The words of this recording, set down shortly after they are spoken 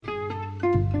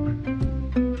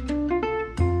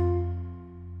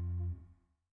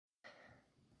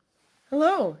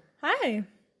Hello. Hi.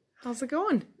 How's it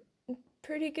going?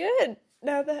 Pretty good,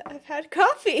 now that I've had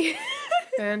coffee.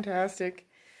 Fantastic.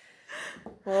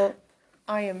 Well,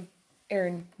 I am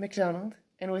Erin McDonald,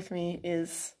 and with me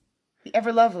is the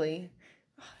ever-lovely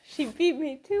She beat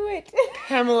me to it.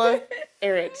 Pamela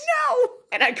Errett. No!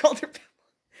 And I called her Pamela.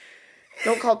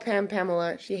 Don't call Pam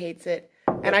Pamela. She hates it.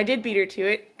 And I did beat her to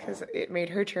it, because it made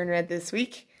her turn red this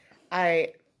week.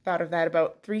 I thought of that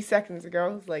about 3 seconds ago.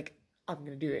 I was like, I'm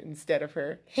going to do it instead of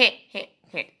her.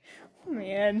 Oh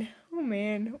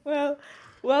man. Well,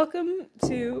 welcome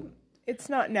to It's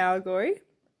Not an Allegory.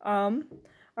 Our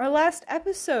last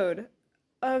episode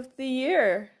of the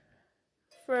year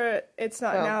for It's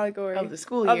Not an Allegory. Of the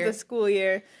school year. Of the school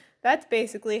year. That's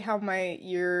basically how my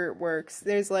year works.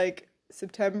 There's like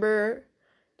September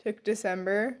to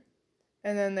December,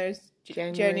 and then there's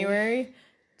January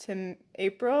to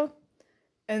April,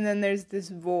 and then there's this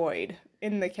void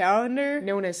in the calendar.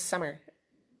 Known as summer.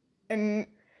 And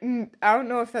I don't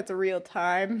know if that's a real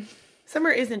time. Summer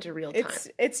isn't a real time.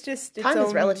 It's just its time own,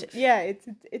 is relative. Yeah, it's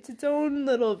its own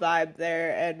little vibe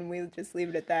there, and we'll just leave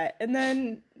it at that. And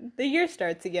then the year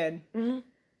starts again. Mm-hmm.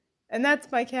 And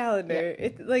that's my calendar.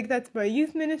 Yeah. That's my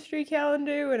youth ministry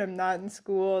calendar when I'm not in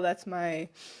school. That's my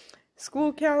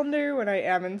school calendar when I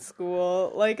am in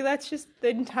school. Like, that's just the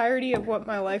entirety of what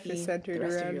my life is centered around.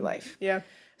 The rest of your life. Yeah.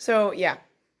 So, yeah,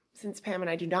 since Pam and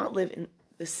I do not live in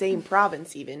the same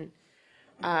province even,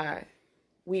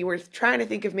 we were trying to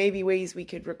think of maybe ways we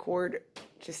could record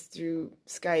just through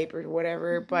Skype or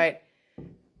whatever, but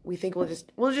we think we're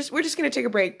just going to take a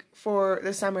break for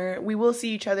the summer. We will see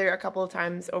each other a couple of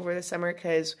times over the summer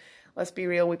because, let's be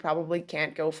real, we probably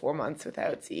can't go 4 months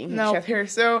without seeing each other.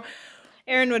 So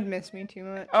Erin would miss me too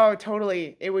much. Oh,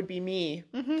 totally. It would be me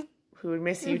who would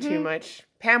miss you too much.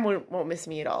 Pam won't miss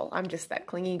me at all. I'm just that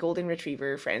clingy golden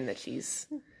retriever friend that she's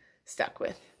stuck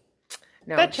with.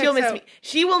 No, she'll miss me.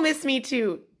 She will miss me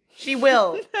too. She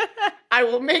will. I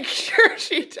will make sure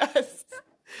she does.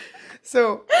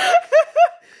 So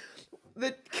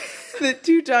the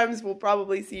 2 times we'll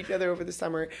probably see each other over the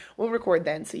summer. We'll record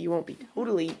then, so you won't be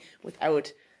totally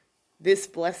without this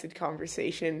blessed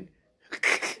conversation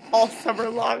all summer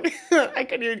long. I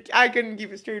couldn't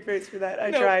keep a straight face for that.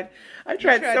 I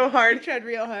tried so hard. You tried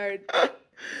real hard.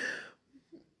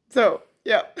 So,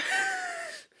 yeah.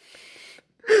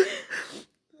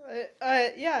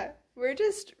 Yeah, we're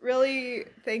just really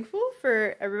thankful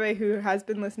for everybody who has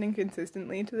been listening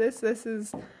consistently to this.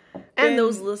 And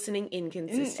those listening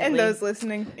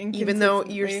inconsistently. Even though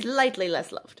you're slightly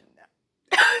less loved.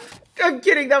 I'm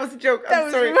kidding. That was a joke. I'm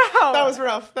sorry. Wow. That was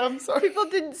rough. I'm sorry. People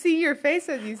didn't see your face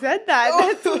as you said that.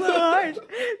 That's a little harsh.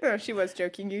 No, she was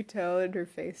joking. You tell in her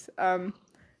face.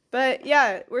 But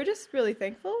yeah, we're just really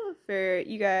thankful for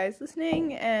you guys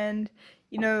listening, and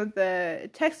the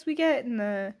texts we get and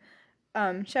the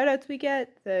shout outs we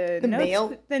get, the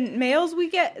notes, the mails we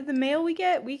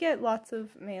get, we get lots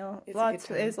of mail. Lots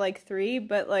is like 3,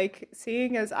 but like,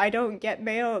 seeing as I don't get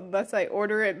mail unless I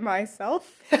order it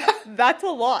myself, that's a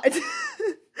lot.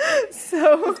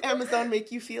 So does Amazon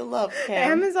make you feel loved,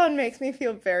 Pam? Amazon makes me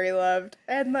feel very loved,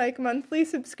 and like monthly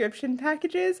subscription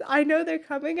packages, I know they're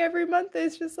coming every month.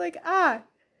 It's just like,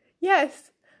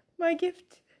 yes, my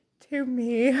gift to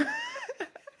me.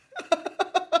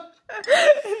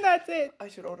 And that's it. I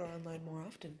should order online more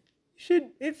often.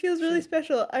 It feels really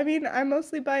special. I mean, I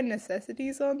mostly buy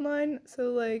necessities online,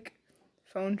 so like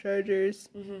phone chargers,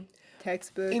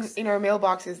 textbooks. In our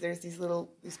mailboxes, there's these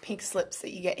pink slips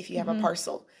that you get if you have a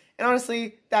parcel. And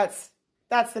honestly, that's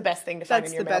the best thing to find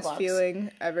in your mailbox. That's the best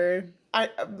feeling ever. The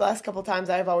last couple of times,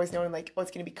 I've always known like,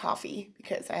 it's going to be coffee,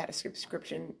 because I had a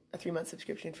 3-month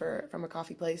subscription from a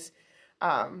coffee place.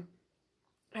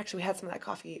 Actually, we had some of that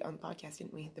coffee on the podcast,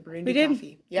 didn't we? The Burundi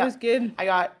coffee. Yeah. It was good.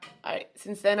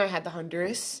 Since then, I had the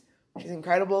Honduras, which is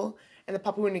incredible, and the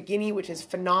Papua New Guinea, which is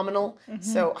phenomenal.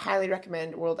 So, highly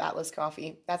recommend World Atlas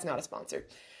Coffee. That's not a sponsor.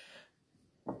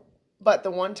 But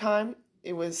the one time,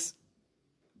 it was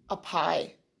a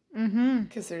pie.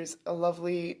 Because there's a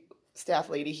lovely staff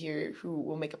lady here who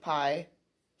will make a pie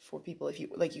for people if you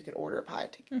could order a pie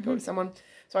to go to someone.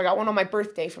 So I got one on my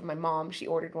birthday from my mom. She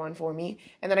ordered one for me,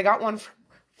 and then I got one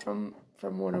from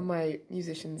one of my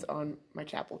musicians on my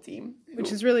chapel team,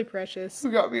 which is really precious.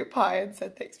 Who got me a pie and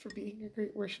said thanks for being a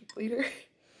great worship leader.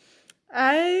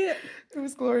 It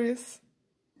was glorious.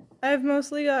 I've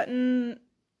mostly gotten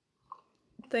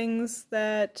things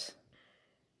that.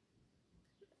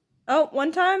 Oh,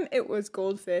 one time it was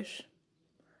goldfish.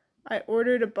 I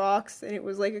ordered a box, and it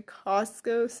was like a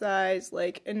Costco size,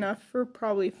 like enough for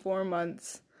probably 4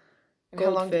 months. And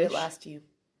how long did it last you?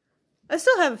 I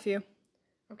still have a few.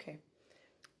 Okay.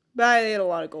 But I ate a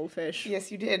lot of goldfish.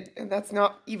 Yes, you did. And that's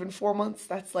not even 4 months.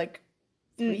 That's like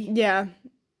 3. Yeah.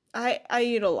 I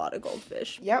eat a lot of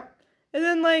goldfish. Yep. And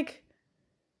then, like,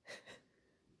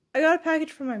 I got a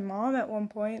package from my mom at one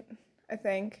point, I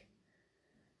think.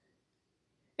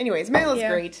 Anyways, mail is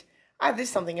great. There's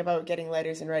something about getting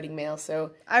letters and writing mail,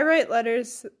 so... I write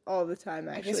letters all the time,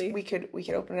 actually. I guess we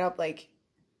could open it up, like...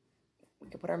 We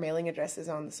could put our mailing addresses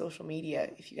on the social media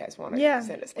if you guys want to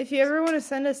send us. If you ever want to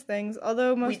send us things,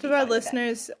 although most of our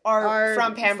listeners are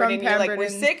from Pemberton. You're like, we're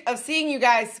sick of seeing you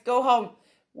guys. Go home.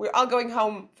 We're all going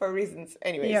home for reasons.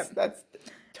 Anyways, that's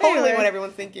totally what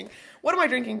everyone's thinking. What am I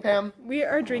drinking, Pam? We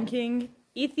are drinking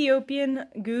Ethiopian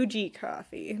Gucci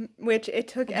coffee, which it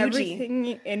took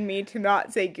everything in me to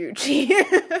not say Gucci.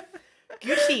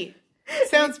 Gucci.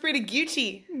 Sounds pretty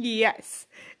Gucci. Yes.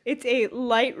 It's a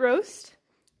light roast.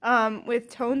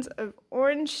 With tones of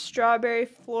orange, strawberry,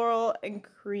 floral, and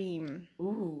cream.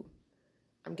 Ooh,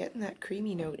 I'm getting that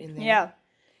creamy note in there. Yeah.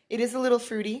 It is a little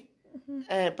fruity,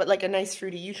 but like a nice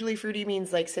fruity. Usually fruity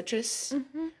means like citrus,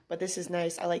 but this is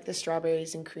nice. I like the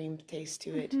strawberries and cream taste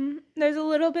to it. There's a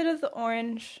little bit of the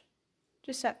orange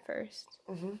just at first.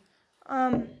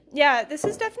 Yeah, this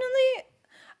is definitely,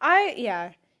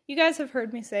 you guys have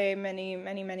heard me say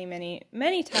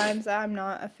many times that I'm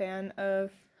not a fan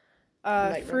of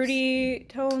fruity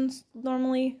tones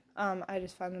normally. I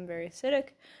just find them very acidic.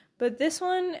 But this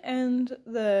one and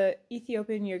the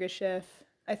Ethiopian Yirgacheffe,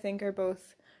 I think, are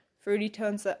both fruity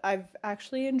tones that I've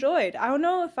actually enjoyed. I don't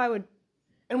know if I would...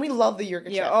 And we love the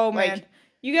Yirgacheffe. Yeah, oh man.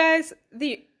 You guys,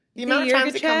 the amount of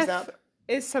times it comes up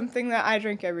is something that I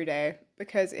drink every day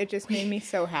because it just made me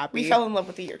so happy. We fell in love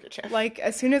with the Yirgacheffe. Like,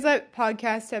 as soon as that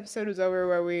podcast episode was over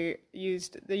where we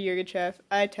used the Yirgacheffe,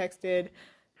 I texted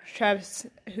Travis,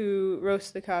 who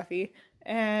roasts the coffee,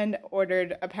 and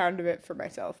ordered a pound of it for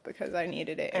myself because I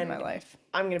needed it in my life.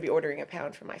 I'm going to be ordering a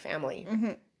pound for my family.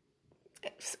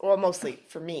 Well, mostly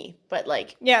for me, but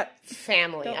like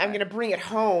family. I'm going to bring it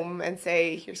home and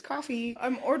say, here's coffee.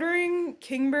 I'm ordering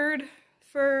Kingbird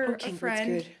for a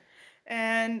friend. Good.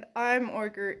 And I'm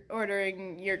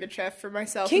ordering Yirgacheffe for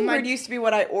myself. Kingbird used to be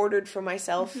what I ordered for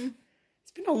myself.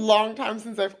 It's been a long time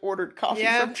since I've ordered coffee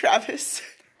from Travis.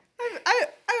 I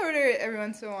order it every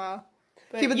once in a while.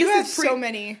 But but you have so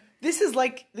many. This is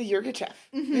like the Yirgacheffe.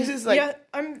 This is like,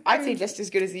 I'd say just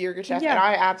as good as the Yirgacheffe. And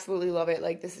I absolutely love it.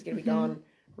 Like, this is going to be gone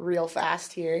real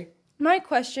fast here. My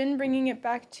question, bringing it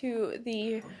back to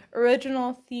the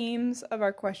original themes of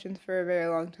our questions for a very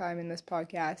long time in this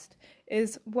podcast,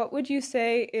 is what would you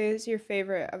say is your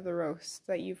favorite of the roasts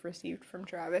that you've received from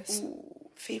Travis? Ooh,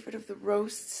 favorite of the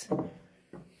roasts?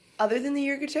 Other than the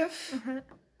Yirgacheffe?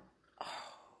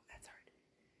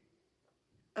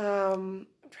 I'm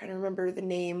trying to remember the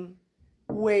name.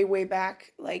 Way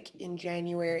back, like in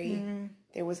January,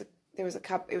 there was a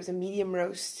cup. It was a medium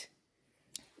roast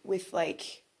with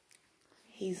like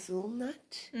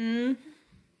hazelnut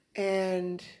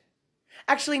and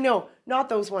actually no, not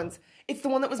those ones. It's the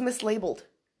one that was mislabeled.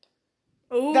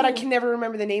 Ooh. That I can never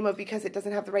remember the name of because it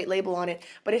doesn't have the right label on it.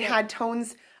 But it had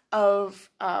tones of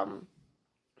not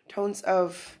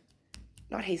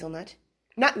hazelnut.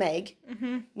 Nutmeg,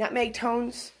 nutmeg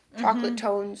tones, chocolate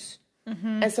tones,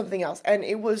 and something else, and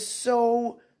it was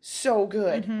so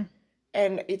good,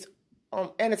 and it's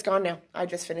gone now. I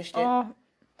just finished it.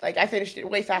 Like I finished it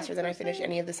way faster than I finished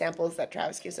any of the samples that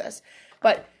Travis gives us.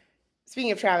 But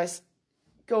speaking of Travis,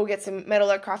 go get some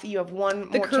Meadowlark coffee. You have one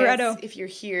more chance if you're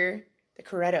here. The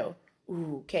Coretto.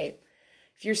 Ooh, okay.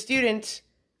 If you're a student,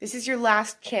 this is your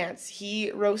last chance.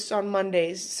 He roasts on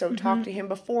Mondays, so talk to him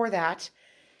before that.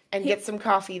 And get some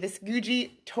coffee. This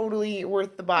Gucci, totally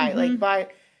worth the buy.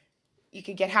 Like you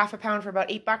could get half a pound for about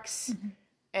 $8,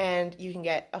 and you can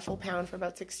get a full pound for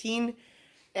about $16.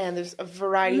 And there's a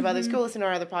variety of others. Go listen to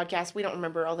our other podcasts. We don't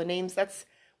remember all the names.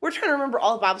 We're trying to remember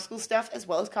all the Bible school stuff as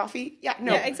well as coffee. Yeah,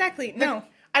 no. Yeah, exactly. No.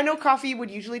 I know coffee would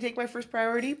usually take my first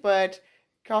priority, but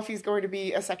coffee is going to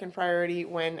be a second priority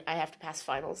when I have to pass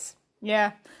finals.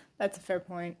 Yeah, that's a fair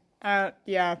point.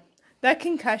 Yeah. That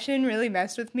concussion really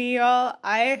messed with me, y'all.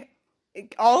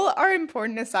 All our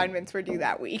important assignments were due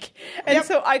that week. And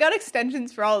so I got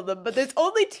extensions for all of them, but there's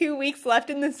only 2 weeks left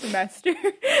in the semester.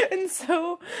 And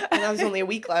now there's only a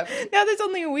week left. Now there's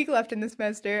only a week left in the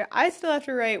semester. I still have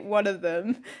to write one of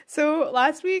them. So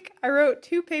last week I wrote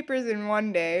 2 papers in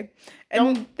one day.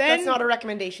 And that's not a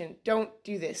recommendation. Don't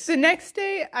do this. The next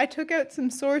day I took out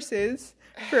some sources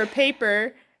for a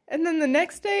paper. And then the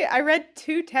next day I read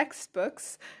 2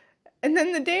 textbooks. And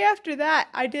then the day after that,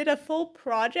 I did a full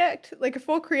project, like a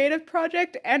full creative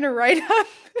project and a write-up.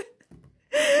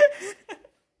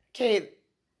 Okay,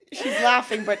 she's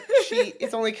laughing, but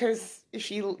it's only because if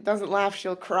she doesn't laugh,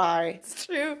 she'll cry. It's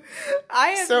true.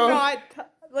 I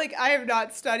have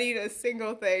not studied a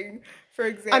single thing for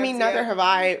exams. I mean, neither yet. have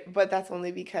I, but that's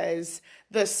only because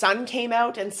the sun came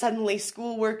out and suddenly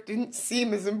schoolwork didn't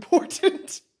seem as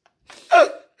important.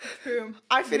 True.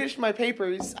 I finished my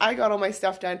papers. I got all my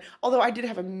stuff done. Although I did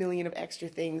have a million of extra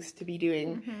things to be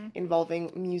doing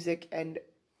involving music and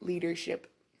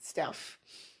leadership stuff.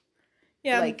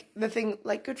 Yeah. Like the thing,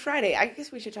 like Good Friday. I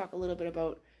guess we should talk a little bit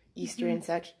about Easter and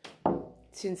such,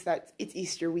 since it's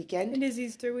Easter weekend. It is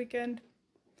Easter weekend.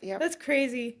 Yeah, That's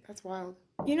crazy. that's wild.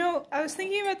 You know, I was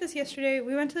thinking about this yesterday.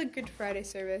 We went to the Good Friday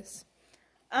service.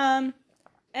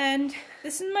 And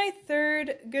this is my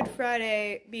third Good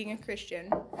Friday being a Christian.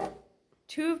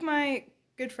 2 of my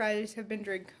Good Fridays have been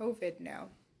during COVID now.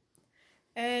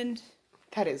 And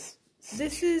That is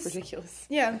this is ridiculous.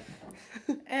 Yeah.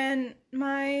 And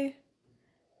my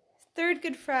third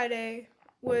Good Friday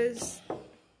was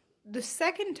the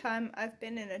second time I've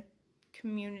been in a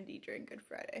community during Good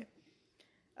Friday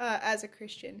as a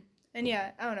Christian. And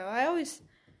yeah, I don't know. I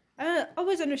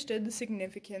always understood the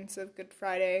significance of Good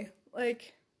Friday.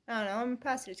 Like, I don't know, I'm a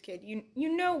pastor's kid.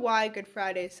 You know why Good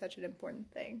Friday is such an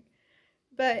important thing.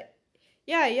 But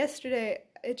yeah, yesterday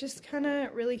it just kind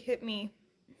of really hit me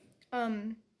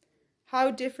how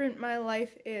different my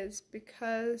life is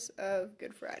because of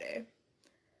Good Friday.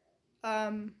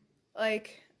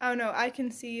 Like, I don't know, I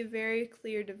can see a very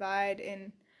clear divide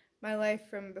in my life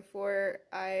from before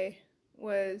I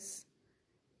was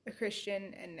a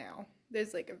Christian and now.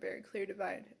 There's like a very clear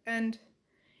divide. And,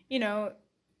 you know,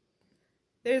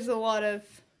 there's a lot of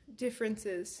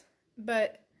differences,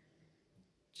 but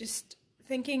just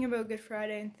thinking about Good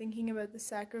Friday and thinking about the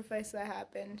sacrifice that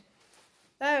happened,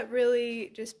 that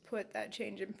really just put that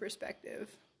change in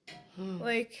perspective.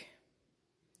 Like,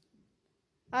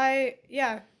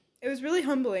 it was really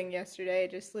humbling yesterday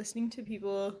just listening to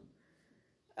people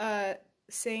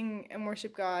sing and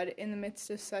worship God in the midst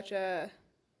of such a,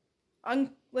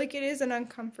 it is an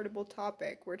uncomfortable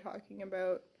topic. We're talking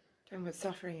about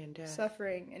Suffering and death.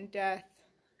 Suffering and death.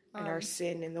 And our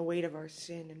sin and the weight of our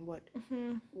sin and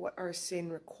what our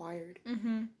sin required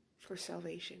for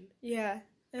salvation. Yeah,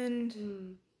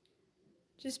 and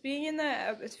just being in that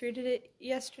atmosphere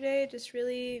yesterday just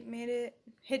really made it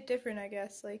hit different, I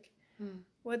guess, like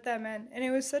what that meant. And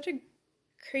it was such a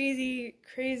crazy,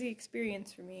 crazy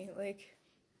experience for me. Like,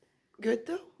 good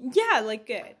though? Yeah, like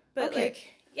good. But okay.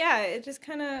 like, yeah, it just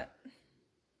kind of...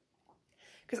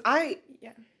 Because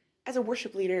as a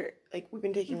worship leader, like we've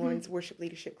been taking Lauren's worship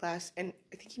leadership class, and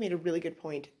I think he made a really good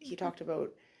point. He talked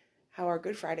about how our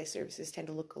Good Friday services tend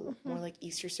to look a little more like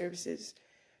Easter services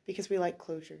because we like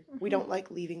closure. We don't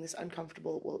like leaving this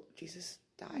uncomfortable, well, Jesus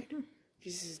died.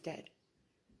 Jesus is dead.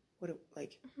 And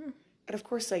of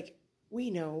course, like, we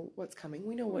know what's coming.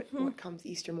 We know what comes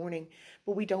Easter morning,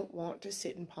 but we don't want to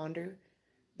sit and ponder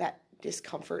that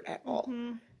discomfort at all.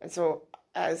 And so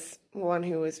as one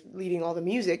who is leading all the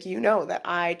music, you know that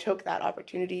I took that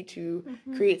opportunity to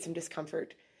create some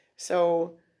discomfort.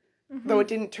 So though it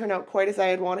didn't turn out quite as I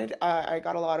had wanted, I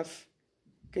got a lot of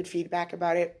good feedback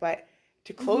about it. But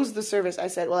to close the service, I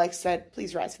said,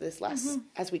 please rise for this last.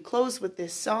 As we close with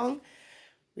this song,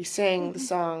 we sang the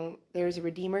song, There's a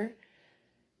Redeemer,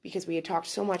 because we had talked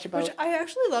so much about... Which I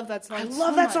actually love that song. I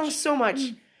love that song so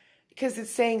much. Because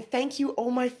it's saying, thank you, O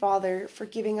my Father, for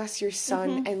giving us your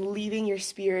Son and leaving your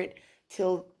Spirit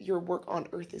till your work on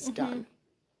earth is done.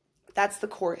 That's the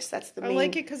chorus. That's the main... I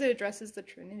like it because it addresses the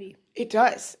Trinity. It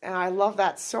does. And I love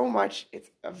that so much. It's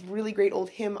a really great old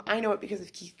hymn. I know it because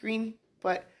of Keith Green,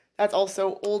 but that's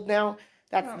also old now.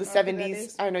 That's the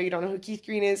 70s. I know you don't know who Keith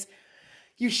Green is.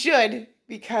 You should,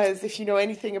 because if you know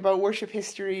anything about worship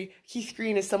history, Keith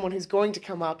Green is someone who's going to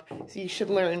come up, so you should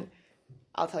learn.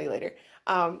 I'll tell you later.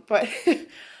 But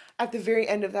at the very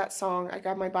end of that song, I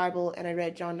grabbed my Bible and I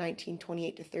read John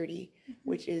 19:28-30,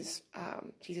 which is,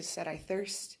 Jesus said, I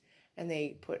thirst. And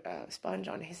they put a sponge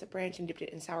on a hyssop branch and dipped it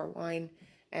in sour wine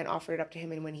and offered it up to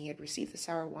him. And when he had received the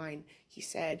sour wine, he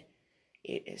said,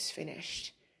 it is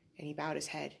finished. And he bowed his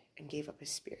head and gave up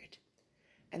his spirit.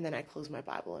 And then I closed my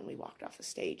Bible and we walked off the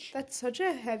stage. That's such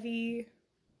a heavy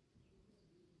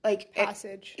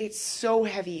passage. It's so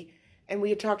heavy. And we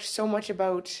had talked so much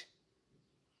about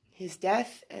his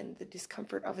death and the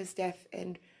discomfort of his death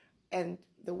and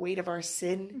the weight of our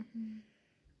sin.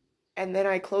 And then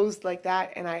I closed like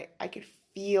that, and I could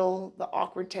feel the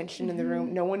awkward tension in the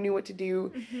room. No one knew what to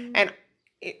do. And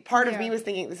part of me was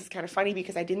thinking, this is kind of funny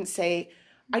because I didn't say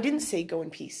go in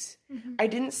peace. I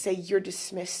didn't say you're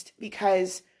dismissed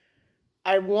because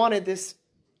I wanted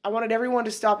everyone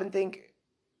to stop and think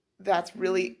that's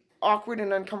really awkward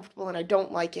and uncomfortable and I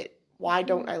don't like it. Why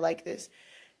don't I like this?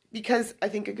 Because I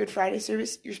think a Good Friday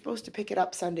service, you're supposed to pick it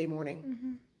up Sunday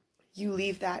morning. You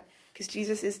leave that because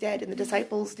Jesus is dead, and the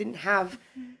disciples didn't have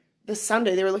the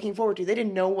Sunday they were looking forward to. They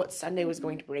didn't know what Sunday was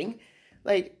going to bring.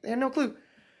 Like, they had no clue.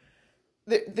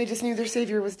 They just knew their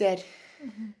Savior was dead.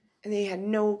 And they had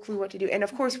no clue what to do. And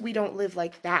of course, we don't live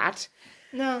like that.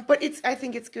 No. But I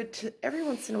think it's good to every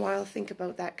once in a while think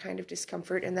about that kind of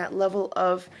discomfort and that level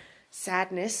of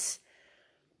sadness,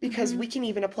 because we can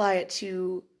even apply it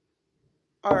to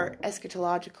our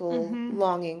eschatological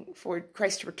longing for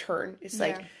Christ to return. It's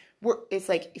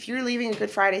like if you're leaving a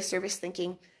Good Friday service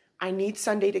thinking, I need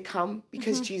Sunday to come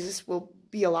because Jesus will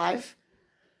be alive,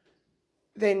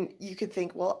 then you could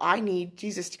think, well, I need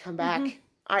Jesus to come back.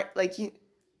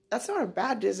 That's not a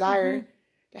bad desire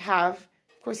to have.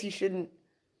 Of course, you shouldn't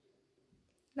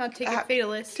not take it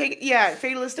fatalist.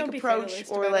 Fatalistic Don't approach,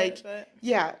 fatalist or like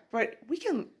but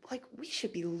we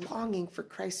should be longing for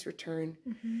Christ's return,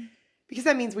 because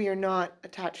that means we are not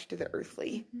attached to the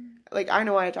earthly. Like, I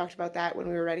know I talked about that when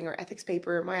we were writing our ethics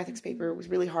paper. My ethics paper was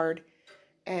really hard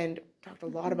and talked a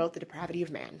lot about the depravity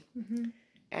of man.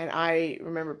 And I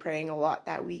remember praying a lot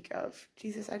that week of,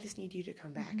 Jesus, I just need you to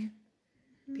come back,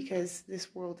 because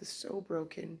this world is so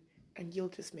broken, and you'll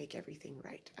just make everything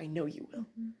right. I know you will.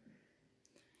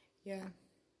 Yeah.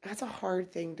 That's a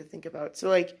hard thing to think about. So,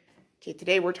 like, okay,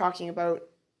 today we're talking about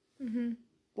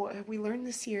what have we learned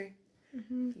this year.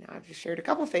 Now, I've just shared a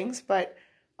couple things, but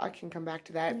I can come back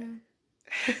to that.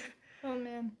 Yeah. Oh,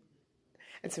 man.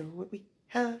 And so what we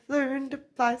have learned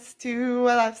applies to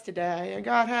our lives today, and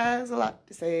God has a lot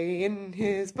to say in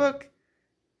his book.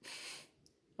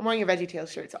 I'm wearing a VeggieTales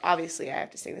shirt, so obviously I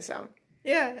have to sing the song.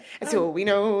 Yeah. And so we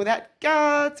know that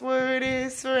God's word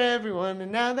is for everyone,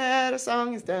 and now that our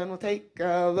song is done, we'll take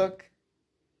a look.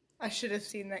 I should have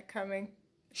seen that coming.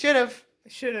 Should have.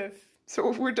 So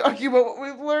we're talking about what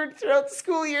we've learned throughout the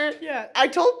school year. Yeah. I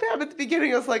told Pam at the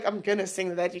beginning, I was like, I'm going to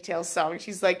sing the VeggieTales song.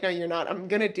 She's like, no, you're not. I'm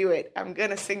going to do it. I'm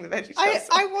going to sing the VeggieTales song.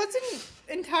 I wasn't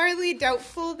entirely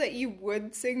doubtful that you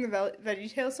would sing the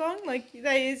VeggieTales song. Like,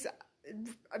 that is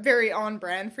very on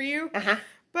brand for you.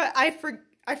 But I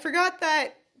forgot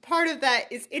that part of that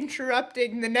is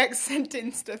interrupting the next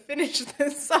sentence to finish the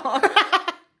song.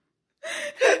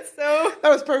 So that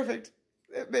was perfect.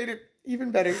 It made it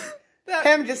even better.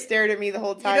 Pam just stared at me the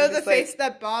whole time. You know the face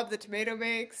that Bob the tomato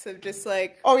makes of just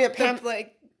like, oh yeah, Pam, the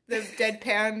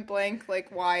deadpan blank,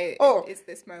 like, why is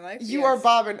this my life? You are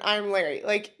Bob and I'm Larry.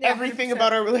 Like, everything 100%.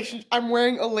 about our relationship. I'm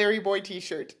wearing a Larry Boy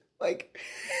t-shirt. Like,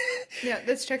 yeah,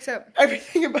 this checks out.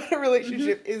 Everything about our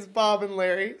relationship is Bob and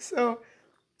Larry. So,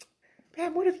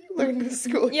 Pam, what have you learned this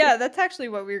school year? Yeah, that's actually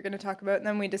what we were going to talk about. And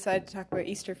then we decided to talk about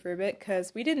Easter for a bit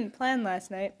because we didn't plan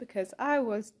last night because I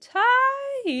was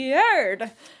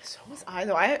tired. So was I,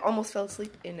 though. I almost fell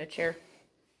asleep in a chair.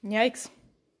 Yikes.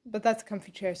 But that's a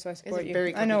comfy chair, so I support you.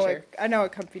 Very comfy chair. I know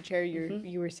what comfy chair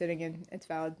you were sitting in. It's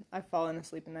valid. I've fallen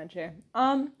asleep in that chair.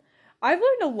 I've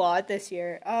learned a lot this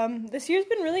year. This year's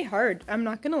been really hard. I'm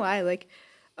not gonna lie. Like,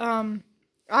 I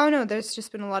don't know. There's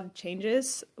just been a lot of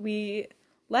changes. We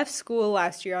left school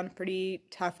last year on a pretty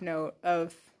tough note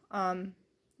of,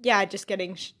 just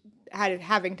getting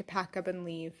having to pack up and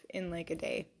leave in like a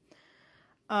day.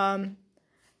 And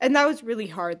that was really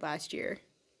hard last year.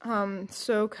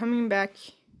 So coming back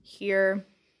here,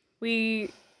 I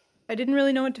didn't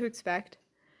really know what to expect,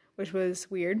 which was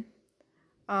weird.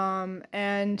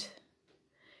 And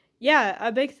yeah,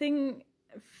 a big thing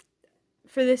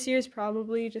for this year is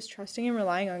probably just trusting and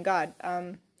relying on God.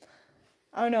 I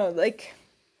don't know, like,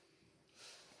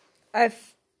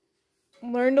 I've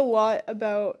learned a lot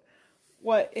about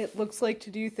what it looks like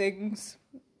to do things,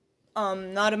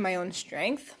 not in my own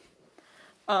strength.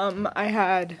 I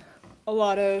had a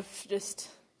lot of just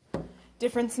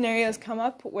different scenarios come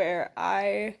up where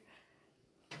I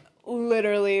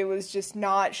literally was just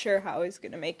not sure how I was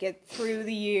going to make it through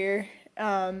the year.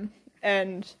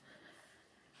 And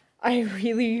I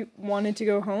really wanted to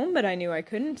go home, but I knew I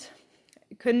couldn't.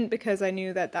 I couldn't because I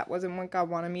knew that wasn't what God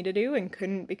wanted me to do, and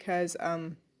couldn't because,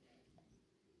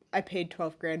 I paid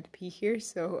 $12,000 to be here,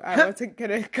 so I wasn't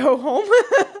going to go home.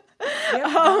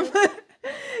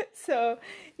 So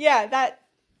yeah, that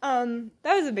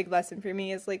was a big lesson for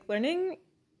me, is like learning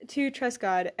to trust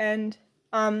God. And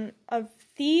a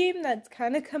theme that's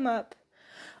kind of come up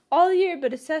all year,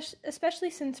 but especially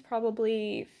since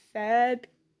probably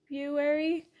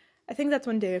February, I think that's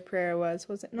when Day of Prayer was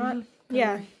it not? Mm-hmm.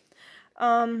 Yeah.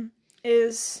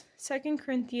 Is 2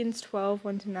 Corinthians 12,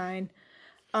 1-9,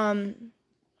 or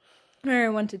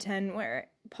 1-10, where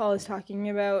Paul is talking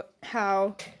about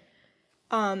how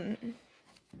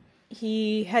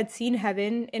he had seen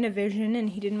heaven in a vision, and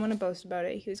he didn't want to boast about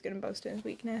it. He was going to boast in his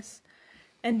weakness.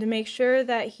 And to make sure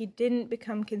that he didn't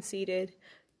become conceited,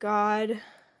 God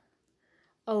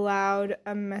allowed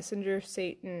a messenger of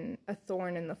Satan a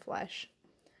thorn in the flesh.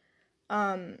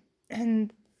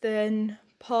 And then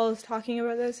Paul is talking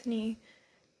about this, and he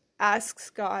asks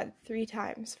God 3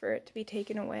 times for it to be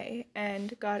taken away.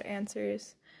 And God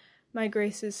answers, "My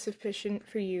grace is sufficient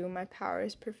for you. My power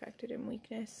is perfected in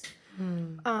weakness."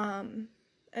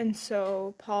 And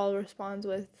so Paul responds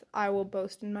with, "I will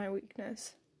boast in my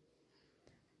weakness."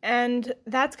 And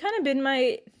that's kind of been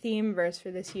my theme verse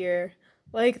for this year.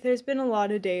 Like, there's been a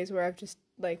lot of days where I've just,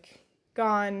 like,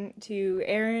 gone to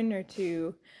Aaron or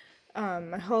to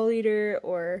my hall leader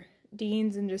or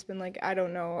Dean's and just been like, I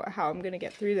don't know how I'm going to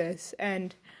get through this.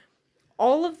 And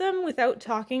all of them, without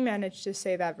talking, managed to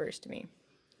say that verse to me.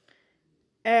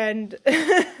 And,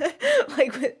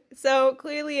 like, so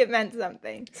clearly it meant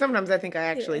something. Sometimes I think I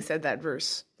actually said that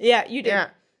verse. Yeah, you did. Yeah.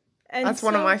 And that's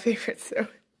one of my favorites, so.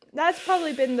 That's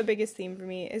probably been the biggest theme for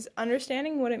me, is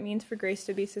understanding what it means for grace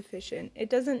to be sufficient. It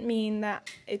doesn't mean that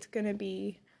it's going to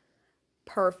be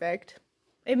perfect.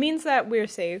 It means that we're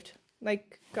saved.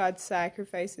 Like, God's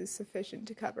sacrifice is sufficient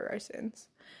to cover our sins.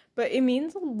 But it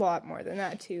means a lot more than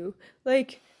that, too.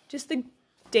 Like, just the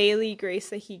daily grace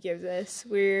that he gives us.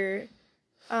 We're,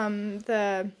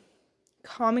 the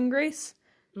common grace,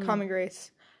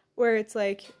 where it's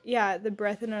like, yeah, the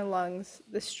breath in our lungs,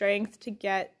 the strength to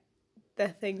get the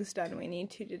things done we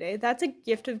need to today. That's a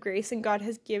gift of grace, and God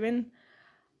has given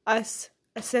us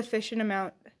a sufficient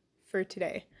amount for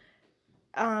today.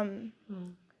 And,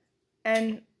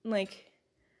 like,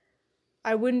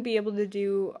 I wouldn't be able to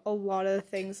do a lot of the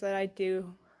things that I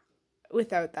do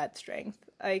without that strength.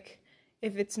 Like,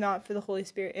 if it's not for the Holy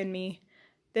Spirit in me,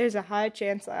 there's a high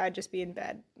chance that I'd just be in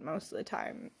bed most of the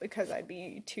time because I'd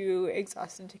be too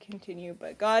exhausted to continue.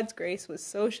 But God's grace was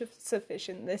so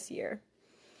sufficient this year.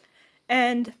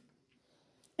 And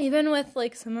even with,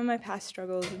 like, some of my past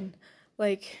struggles and,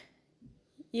 like,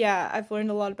 yeah, I've learned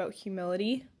a lot about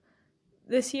humility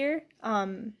this year.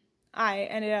 I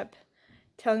ended up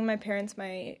telling my parents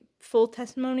my full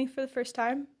testimony for the first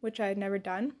time, which I had never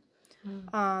done.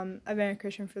 I've been a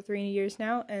Christian for 3 years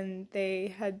now, and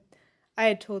I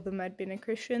had told them I'd been a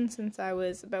Christian since I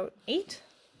was about 8.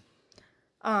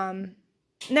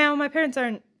 Now, my parents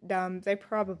aren't dumb. They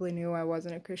probably knew I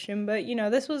wasn't a Christian, but, you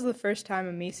know, this was the first time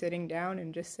of me sitting down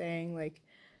and just saying, like,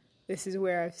 this is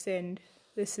where I've sinned.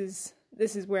 This is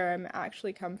where I'm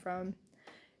actually come from.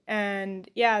 And,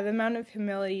 yeah, the amount of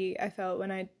humility I felt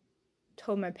when I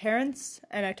told my parents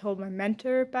and I told my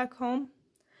mentor back home,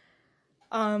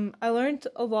 I learned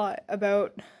a lot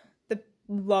about the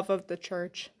love of the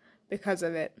church because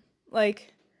of it.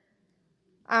 Like,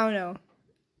 I don't know.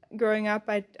 Growing up,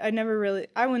 I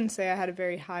wouldn't say I had a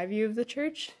very high view of the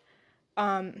church.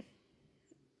 But,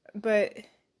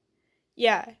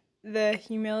 yeah, the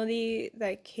humility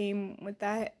that came with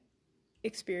that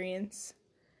experience,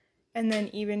 and then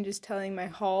even just telling my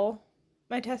hall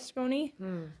my testimony,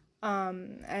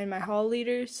 and my hall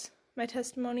leaders my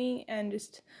testimony, and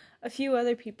just a few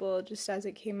other people just as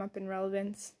it came up in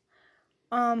relevance.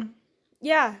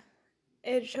 Yeah,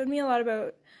 it showed me a lot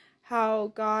about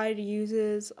how God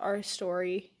uses our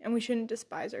story, and we shouldn't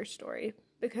despise our story,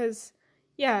 because,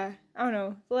 yeah, I don't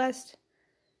know, last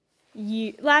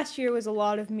year was a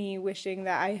lot of me wishing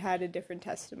that I had a different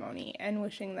testimony, and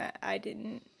wishing that I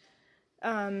didn't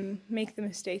make the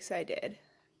mistakes I did,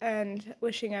 and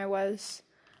wishing I was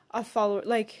a follower.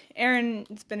 Like,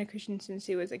 Aaron's been a Christian since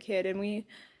he was a kid, and we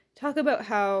talk about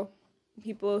how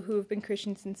people who have been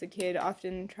Christian since a kid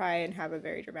often try and have a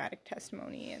very dramatic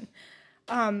testimony,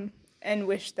 and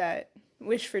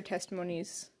wish for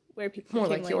testimonies where people more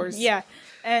like yours. Yeah,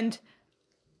 and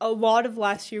a lot of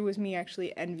last year was me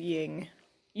actually envying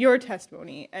your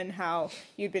testimony and how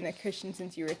you'd been a Christian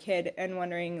since you were a kid, and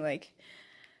wondering, like,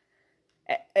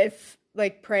 if,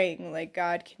 like, praying, like,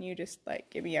 God, can you just, like,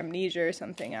 give me amnesia or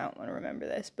something? I don't want to remember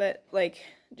this. But, like,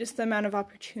 just the amount of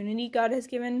opportunity God has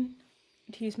given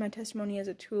to use my testimony as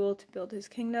a tool to build his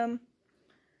kingdom.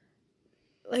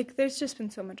 Like, there's just been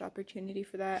so much opportunity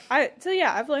for that.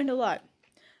 I've learned a lot.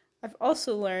 I've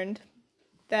also learned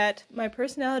that my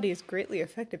personality is greatly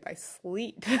affected by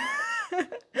sleep.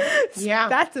 Yeah.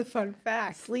 That's a fun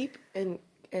fact. Sleep and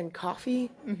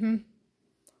coffee. Mm-hmm.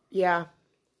 Yeah.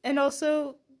 And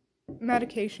also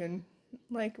medication.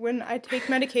 Like, when I take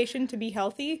medication to be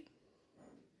healthy,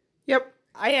 yep,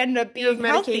 I end up being you have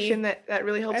medication healthy. that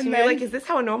really helps And you. You're like, is this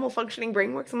how a normal functioning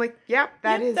brain works? I'm like, yeah,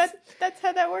 that is. That's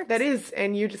how that works. That is.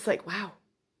 And you're just like, wow.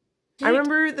 I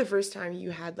remember the first time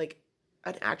you had, like,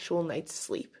 an actual night's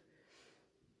sleep.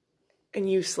 and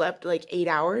you slept like 8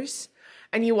 hours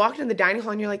and you walked in the dining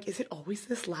hall and you're like, is it always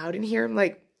this loud in here? I'm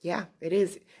like, yeah, it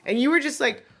is. And you were just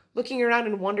like looking around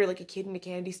in wonder like a kid in a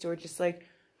candy store, just like,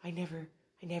 I never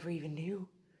even knew.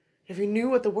 Never knew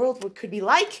what the world could be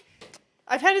like.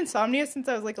 I've had insomnia since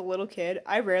I was like a little kid.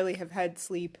 I rarely have had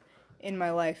sleep in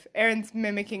my life. Aaron's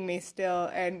mimicking me still,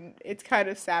 and it's kind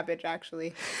of savage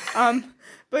actually.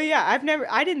 But yeah,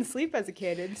 I didn't sleep as a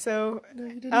kid, and so No,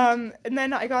 you didn't. and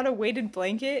then I got a weighted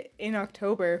blanket in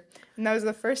October, and that was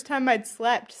the first time I'd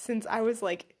slept since I was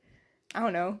like, I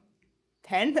don't know,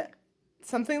 10,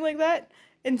 something like that.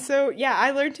 And so yeah,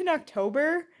 I learned in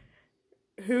October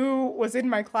who was in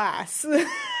my class.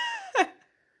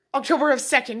 October of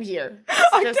second year.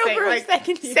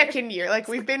 Second year. Like,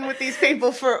 we've been with these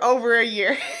people for over a year.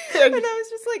 And I was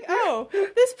just like, oh,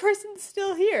 this person's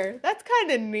still here. That's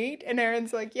kind of neat. And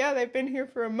Aaron's like, yeah, they've been here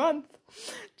for a month.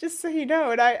 Just so you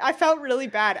know. And I felt really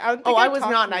bad. I was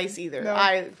not nice either. No.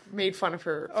 I made fun of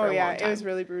her for a long time. It was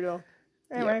really brutal.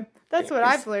 Anyway, that's what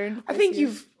I've learned. I think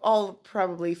you've all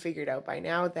probably figured out by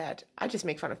now that I just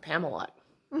make fun of Pam a lot.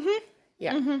 Mm-hmm.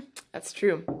 Yeah, That's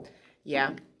true.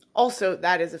 Yeah. Also,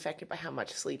 that is affected by how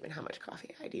much sleep and how much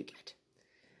coffee I do get.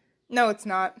 No, it's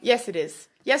not. Yes, it is.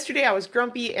 Yesterday, I was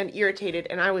grumpy and irritated,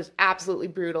 and I was absolutely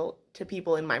brutal to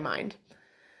people in my mind.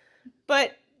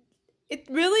 But it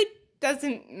really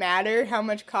doesn't matter how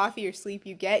much coffee or sleep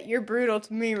you get. You're brutal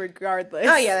to me regardless.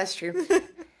 Oh, yeah, that's true.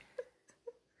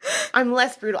 I'm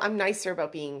less brutal. I'm nicer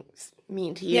about being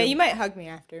mean to you. Yeah, you might hug me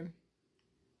after.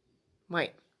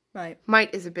 Might.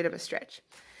 Might is a bit of a stretch.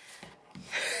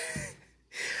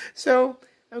 So,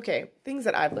 okay, things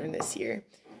that I've learned this year.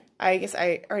 I guess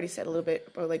I already said a little bit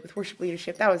about, like, with worship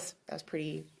leadership. That was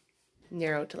pretty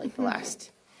narrow to, like, the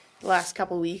last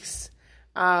couple weeks.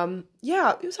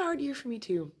 Yeah, it was a hard year for me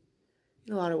too,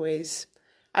 in a lot of ways.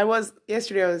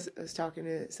 Yesterday I was talking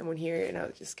to someone here, and I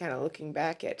was just kind of looking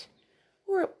back at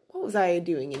what was I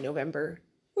doing in November?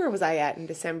 Where was I at in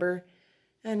December?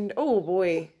 And oh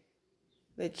boy,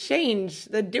 the change,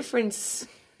 the difference.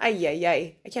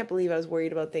 I can't believe I was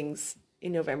worried about things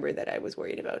in November that I was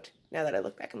worried about. Now that I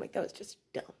look back, I'm like, that was just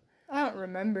dumb. I don't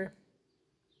remember.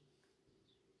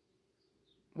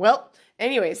 Well,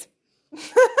 anyways,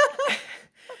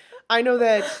 I know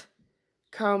that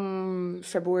come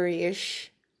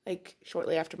February-ish, like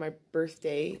shortly after my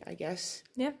birthday, I guess.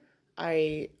 Yeah.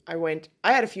 I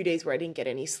had a few days where I didn't get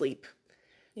any sleep.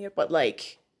 Yep. But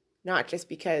like, not just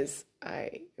because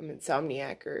I am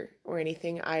insomniac or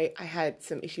anything. I had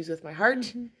some issues with my heart.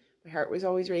 Mm-hmm. My heart was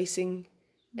always racing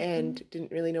and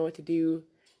didn't really know what to do.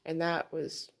 And that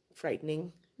was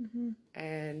frightening. Mm-hmm.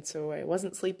 And so I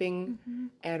wasn't sleeping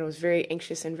and I was very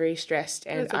anxious and very stressed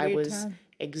and I was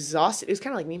exhausted. It was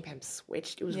kind of like me and Pam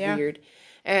switched. It was weird.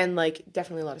 And like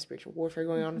definitely a lot of spiritual warfare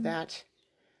going on with that.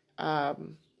 I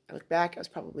look back, I was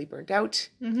probably burnt out.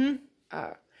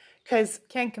 Because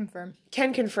can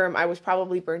confirm I was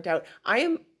probably burnt out. I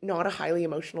am not a highly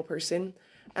emotional person,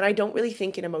 and I don't really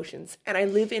think in emotions. And I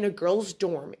live in a girls'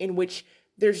 dorm in which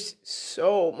there's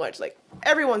so much, like,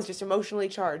 everyone's just emotionally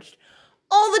charged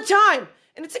all the time,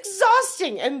 and it's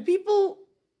exhausting. And people,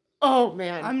 oh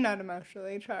man, I'm not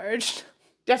emotionally charged.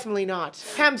 Definitely not.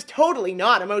 Pam's totally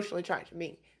not emotionally charged. I'm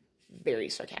being very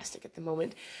sarcastic at the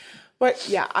moment, but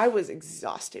yeah, I was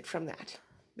exhausted from that.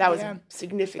 That was a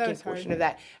significant portion of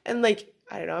that. And like,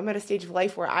 I don't know, I'm at a stage of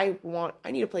life where I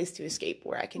need a place to escape,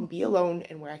 where I can be alone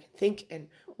and where I can think and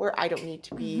where I don't need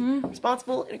to be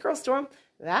responsible. In a girl's dorm,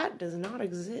 that does not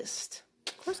exist.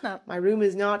 Of course not. My room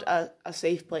is not a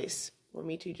safe place for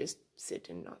me to just sit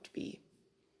and not be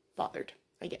bothered,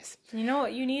 I guess. You know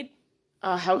what you need?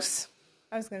 A house.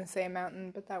 I was going to say a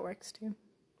mountain, but that works too.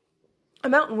 A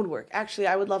mountain would work. Actually,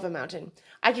 I would love a mountain.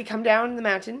 I could come down the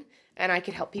mountain and I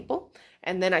could help people.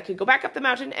 And then I could go back up the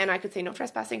mountain and I could say, no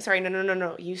trespassing. Sorry,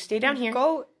 no. You stay down here.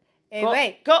 Go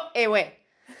away. Go away.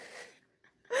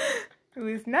 It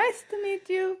was nice to meet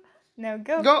you. Now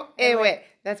go away.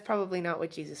 That's probably not what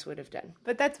Jesus would have done.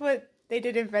 But that's what they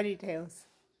did in VeggieTales.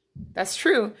 That's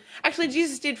true. Actually,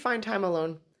 Jesus did find time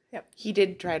alone. Yep. He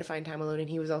did try to find time alone and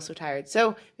he was also tired.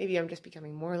 So maybe I'm just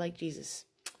becoming more like Jesus.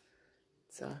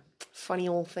 It's a funny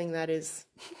old thing that is.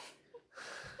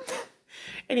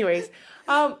 Anyways,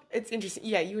 it's interesting.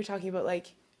 Yeah, you were talking about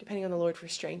like depending on the Lord for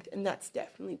strength, and that's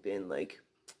definitely been like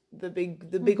the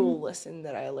big old lesson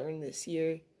that I learned this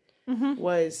year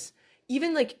was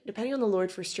even like depending on the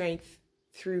Lord for strength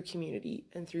through community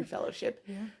and through fellowship.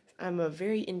 Yeah. I'm a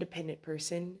very independent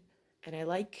person, and I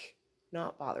like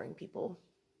not bothering people.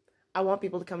 I want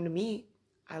people to come to me.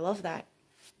 I love that.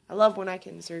 I love when I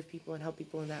can serve people and help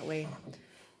people in that way,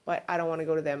 but I don't want to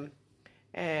go to them.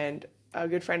 And a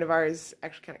good friend of ours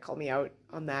actually kind of called me out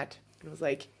on that and was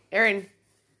like, Erin,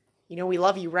 you know, we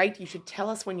love you, right? You should tell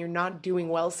us when you're not doing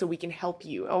well so we can help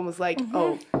you. I was like,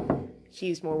 oh, she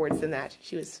used more words than that.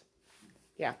 She was,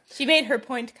 yeah. She made her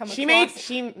point come across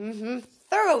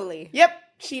thoroughly. Yep,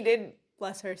 she did.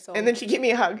 Bless her soul. And then she gave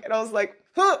me a hug, and I was like,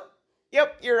 huh,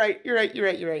 yep, you're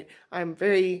right. I'm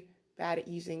very bad at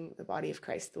using the body of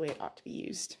Christ the way it ought to be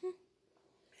used.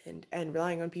 And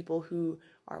relying on people who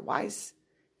are wise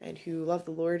and who love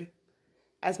the Lord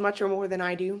as much or more than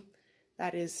I do.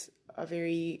 That is a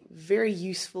very, very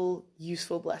useful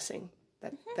blessing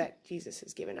that Jesus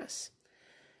has given us.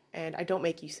 And I don't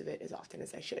make use of it as often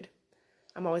as I should.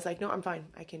 I'm always like, no, I'm fine.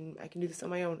 I can do this on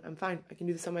my own. I'm fine. I can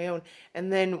do this on my own.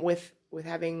 And then with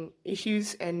having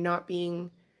issues and not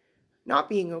being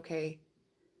okay,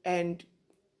 and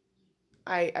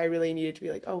I really needed to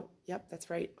be like, oh, yep, that's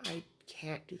right. I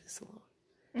can't do this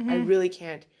alone. I really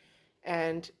can't.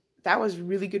 And that was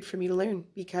really good for me to learn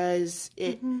because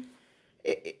it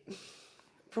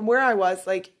from where I was,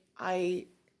 like,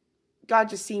 God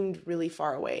just seemed really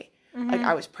far away. Like,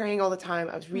 I was praying all the time.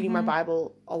 I was reading my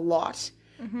Bible a lot,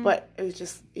 but it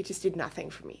just did nothing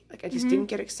for me. Like, I just didn't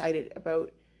get excited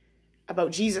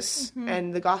about Jesus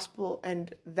and the gospel,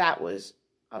 and that was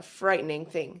a frightening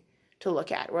thing to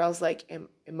look at, where I was like,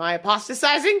 am I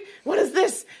apostatizing? What is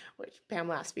this? Which Pam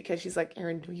laughs because she's like,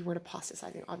 Erin, you weren't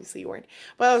apostatizing. Obviously you weren't.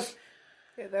 But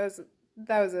that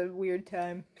was a weird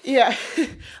time. Yeah.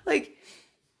 Like,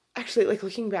 actually, like,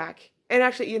 looking back, and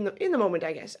actually in the moment,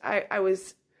 I guess, I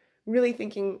was really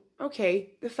thinking,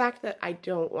 okay, the fact that I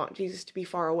don't want Jesus to be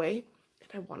far away, and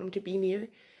I want him to be near,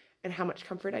 and how much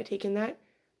comfort I take in that,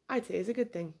 I'd say is a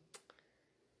good thing.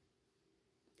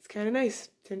 It's kind of nice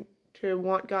to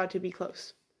want God to be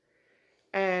close.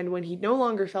 And when he no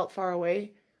longer felt far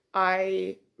away,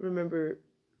 I remember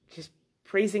just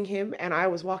praising him, and I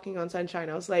was walking on sunshine.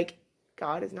 I was like,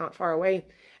 God is not far away.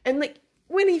 And, like,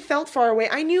 when he felt far away,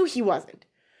 I knew he wasn't.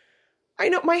 I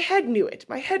know, my head knew it.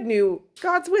 My head knew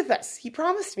God's with us. He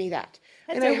promised me that.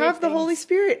 And I have the Holy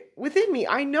Spirit within me.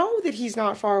 I know that he's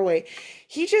not far away.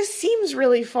 He just seems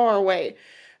really far away.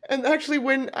 And actually,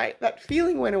 when that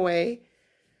feeling went away,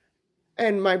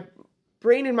 and my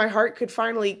brain and my heart could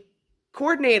finally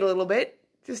coordinate a little bit,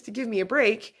 just to give me a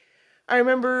break, I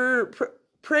remember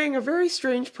praying a very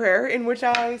strange prayer in which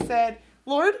I said,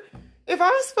 Lord, if I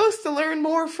was supposed to learn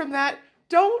more from that,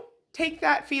 don't take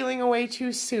that feeling away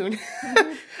too soon.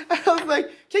 I was like,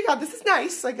 okay, God, this is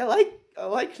nice. Like, I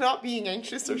like not being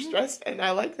anxious or stressed, and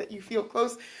I like that you feel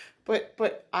close,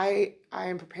 but I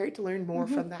am prepared to learn more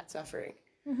from that suffering.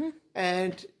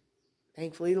 And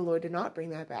thankfully, the Lord did not bring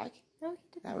that back. No, he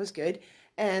didn't. That was good.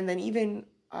 And then even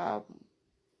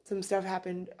some stuff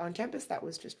happened on campus that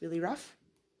was just really rough,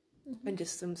 and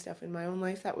just some stuff in my own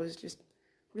life that was just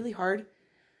really hard.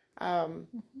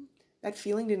 That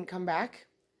feeling didn't come back.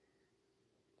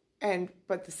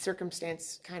 But the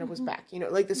circumstance kind of was back, you know,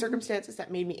 like the circumstances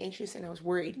that made me anxious and I was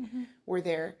worried were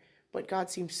there, but God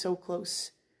seemed so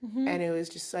close. And it was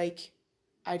just like,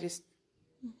 I just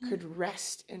could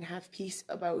rest and have peace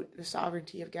about the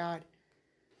sovereignty of God.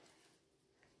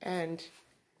 And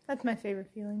that's my favorite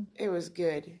feeling. It was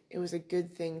good. It was a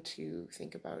good thing to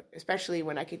think about, especially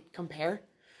when I could compare.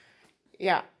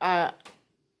 Yeah. I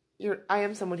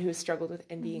am someone who has struggled with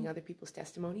envying other people's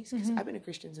testimonies, because I've been a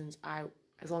Christian since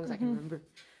as long as I can remember.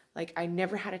 Like, I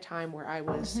never had a time where I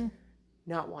was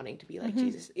not wanting to be like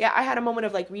Jesus. Yeah, I had a moment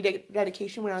of, like,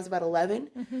 rededication when I was about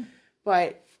 11,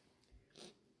 but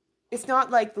it's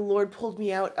not like the Lord pulled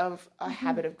me out of a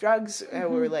habit of drugs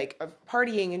or, like, of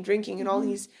partying and drinking and all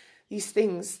these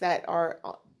things that are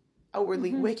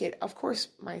outwardly wicked. Of course,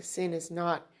 my sin is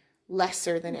not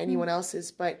lesser than anyone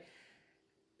else's, but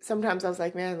sometimes I was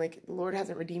like, man, like, the Lord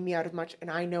hasn't redeemed me out of much,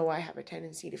 and I know I have a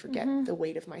tendency to forget the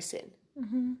weight of my sin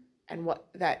and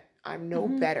that I'm no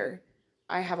better.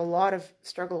 I have a lot of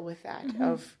struggle with that,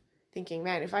 of thinking,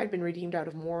 man, if I'd been redeemed out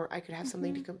of more, I could have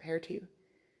something to compare to.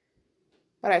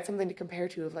 But I had something to compare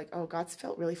to of, like, oh, God's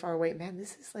felt really far away. Man,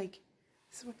 this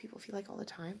is what people feel like all the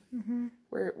time,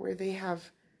 where they have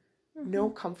no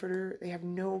comforter, they have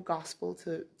no gospel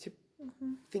to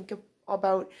think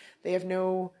about, they have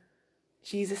no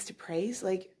Jesus to praise.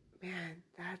 Like, man,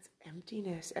 that's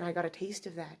emptiness. And I got a taste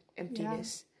of that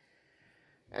emptiness. Yeah.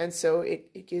 And so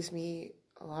it gives me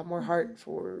a lot more heart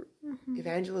for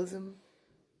evangelism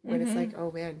when it's like, oh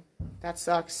man, that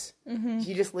sucks.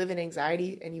 You just live in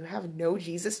anxiety and you have no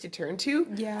Jesus to turn to.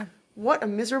 Yeah. What a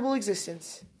miserable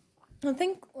existence. I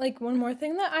think, like, one more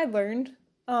thing that I learned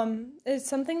is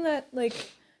something that,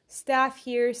 like, staff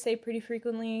here say pretty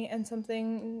frequently, and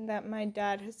something that my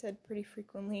dad has said pretty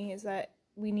frequently, is that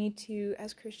we need to,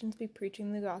 as Christians, be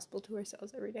preaching the gospel to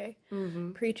ourselves every day.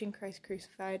 Preaching Christ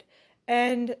crucified.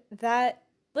 And that,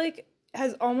 like,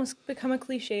 has almost become a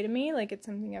cliche to me. Like, it's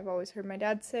something I've always heard my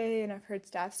dad say, and I've heard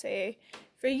staff say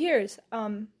for years.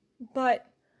 But,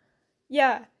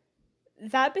 yeah,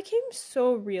 that became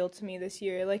so real to me this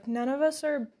year. Like, none of us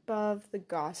are above the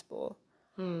gospel.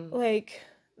 Like,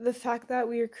 the fact that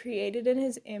we were created in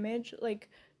his image, like,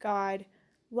 God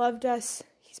loved us,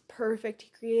 he's perfect, he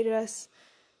created us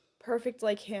perfect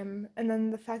like him, and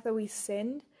then the fact that we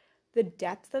sinned, the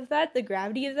depth of that, the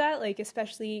gravity of that, like,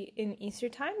 especially in Easter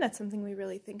time, that's something we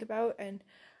really think about. And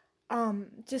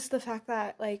just the fact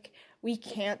that, like, we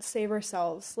can't save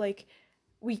ourselves, like,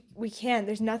 we can't,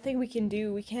 there's nothing we can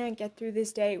do, we can't get through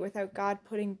this day without God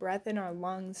putting breath in our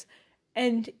lungs.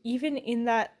 And even in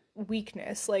that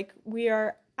weakness, like, we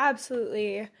are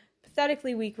absolutely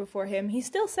pathetically weak before him, he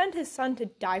still sent his son to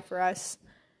die for us,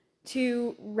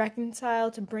 to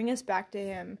reconcile, to bring us back to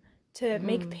him, to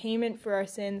make payment for our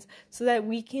sins, so that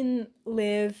we can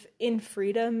live in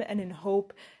freedom and in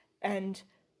hope and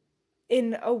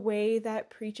in a way that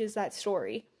preaches that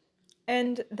story.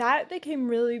 And that became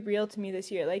really real to me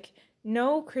this year. Like,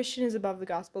 no Christian is above the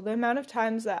gospel. The amount of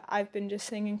times that I've been just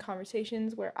saying in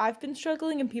conversations where I've been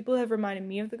struggling and people have reminded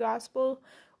me of the gospel,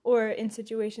 or in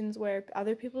situations where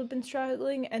other people have been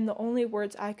struggling, and the only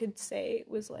words I could say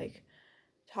was, like,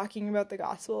 talking about the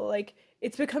gospel. Like,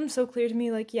 it's become so clear to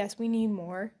me, like, yes, we need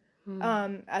more.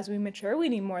 As we mature, we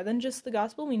need more than just the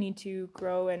gospel. We need to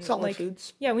grow and, solid like,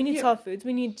 foods. Yeah, we need solid foods.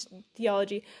 We need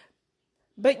theology.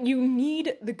 But you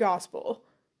need the gospel.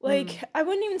 Like, I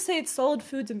wouldn't even say it's solid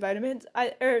foods and vitamins,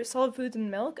 or solid foods and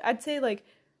milk. I'd say, like,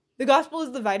 the gospel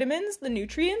is the vitamins, the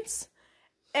nutrients,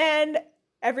 and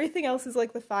everything else is,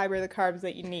 like, the fiber, the carbs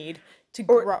that you need to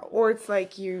grow. Or it's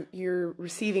like you're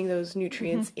receiving those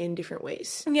nutrients in different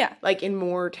ways. Yeah. Like, in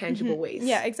more tangible ways.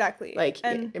 Yeah, exactly. Like,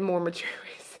 and in more mature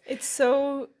ways. It's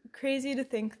so crazy to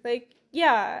think, like,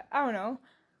 yeah, I don't know.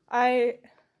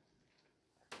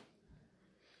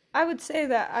 I would say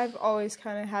that I've always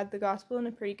kind of had the gospel in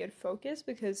a pretty good focus,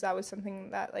 because that was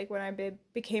something that, like, when I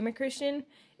became a Christian,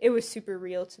 it was super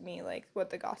real to me, like, what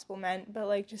the gospel meant. But,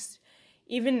 like, just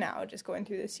even now, just going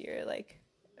through this year, like,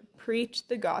 preach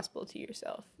the gospel to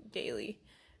yourself daily.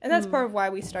 And that's part of why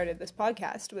we started this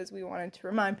podcast, was we wanted to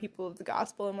remind people of the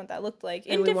gospel and what that looked like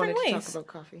in different ways. And we wanted to talk about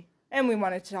coffee. And we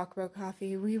wanted to talk about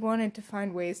coffee. We wanted to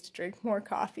find ways to drink more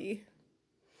coffee.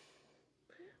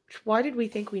 Why did we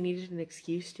think we needed an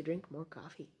excuse to drink more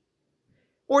coffee?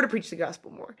 Or to preach the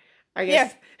gospel more? I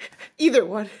guess. Yeah. Either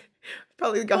one.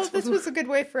 Probably the gospel. Well, this was a good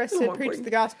way for us to preach the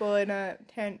gospel in a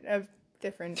tent of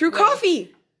different through ways.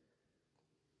 Coffee!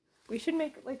 We should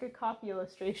make, like, a coffee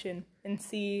illustration and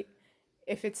see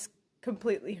if it's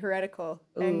completely heretical.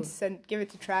 Ooh. And give it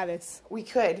to Travis. We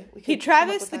could.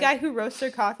 Travis, the guy who roasts our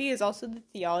coffee, is also the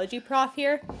theology prof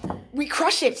here. We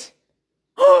crush it!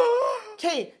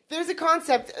 Okay, there's a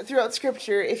concept throughout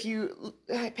Scripture, if you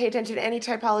pay attention to any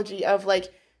typology of,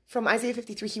 like, from Isaiah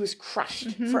 53, he was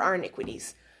crushed for our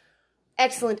iniquities.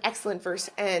 Excellent, excellent verse.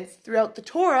 And throughout the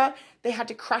Torah, they had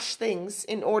to crush things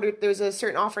in order, there's a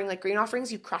certain offering, like grain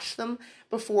offerings, you crush them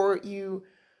before you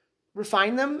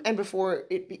refine them and before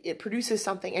it produces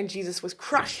something. And Jesus was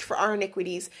crushed for our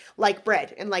iniquities like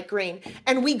bread and like grain.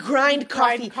 And we grind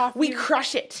coffee. We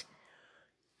crush it.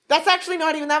 That's actually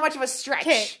not even that much of a stretch.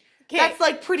 Okay. That's,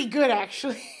 like, pretty good,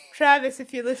 actually. Travis,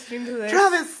 if you're listening to this.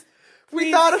 Travis,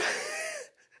 we thought of...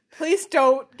 Please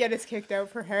don't get us kicked out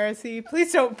for heresy.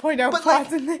 Please don't point out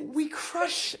flaws in this. We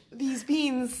crush these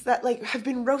beans that, like, have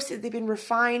been roasted. They've been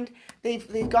refined.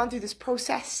 They've gone through this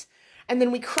process. And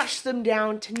then we crush them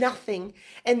down to nothing.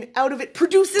 And out of it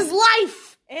produces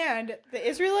life. And the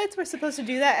Israelites were supposed to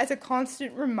do that as a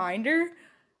constant reminder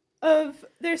of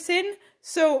their sin.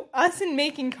 So us in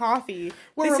making coffee,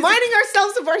 we're reminding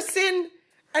ourselves of our sin,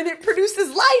 and it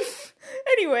produces life.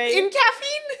 Anyway, in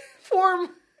caffeine form.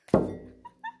 Thank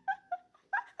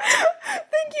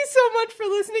you so much for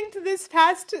listening to this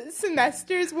past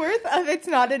semester's worth of It's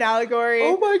Not an Allegory.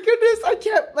 Oh my goodness, I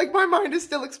can't, like, my mind is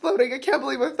still exploding. I can't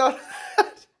believe I thought of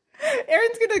that.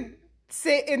 Erin's gonna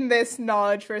sit in this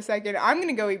knowledge for a second. I'm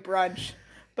gonna go eat brunch.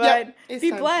 But be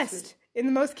blessed in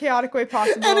the most chaotic way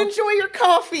possible. And enjoy your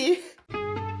coffee.